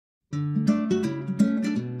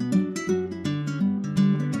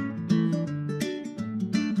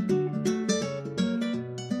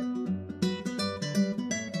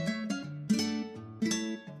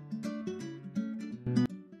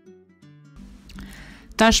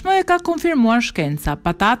Tashmë e ka konfirmuar shkenca,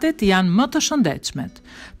 patatet janë më të shëndetshmet.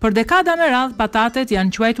 Për dekada me radhë, patatet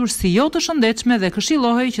janë quajtur si jo të shëndetshme dhe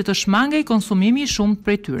këshillohej që të shmangej konsumimi i shumt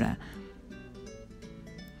prej tyre.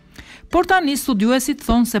 Por tani studiuesit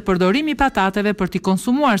thonë se përdorimi i patateve për t'i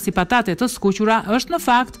konsumuar si patate të skuqura është në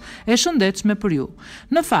fakt e shëndetshme për ju.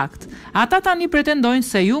 Në fakt, ata tani pretendojnë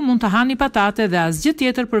se ju mund të hani patate dhe asgjë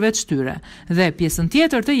tjetër përveç tyre, dhe pjesën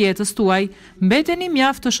tjetër të jetës tuaj mbeteni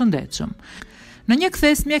mjaft të shëndetshëm. Në një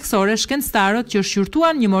kthes mjekësore, shkencëtarët që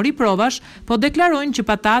shqyrtuan një mori provash, po deklarojnë që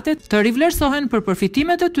patatet të rivlerësohen për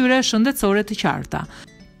përfitimet e tyre shëndetësore të qarta.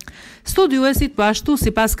 Studiuesit po ashtu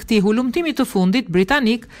sipas këtij hulumtimi të fundit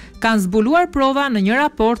britanik kanë zbuluar prova në një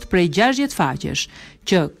raport prej 60 faqesh,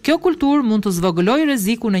 që kjo kulturë mund të zvogëlojë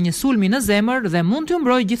rrezikun e një sulmi në zemër dhe mund t'ju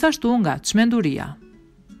mbrojë gjithashtu nga çmenduria.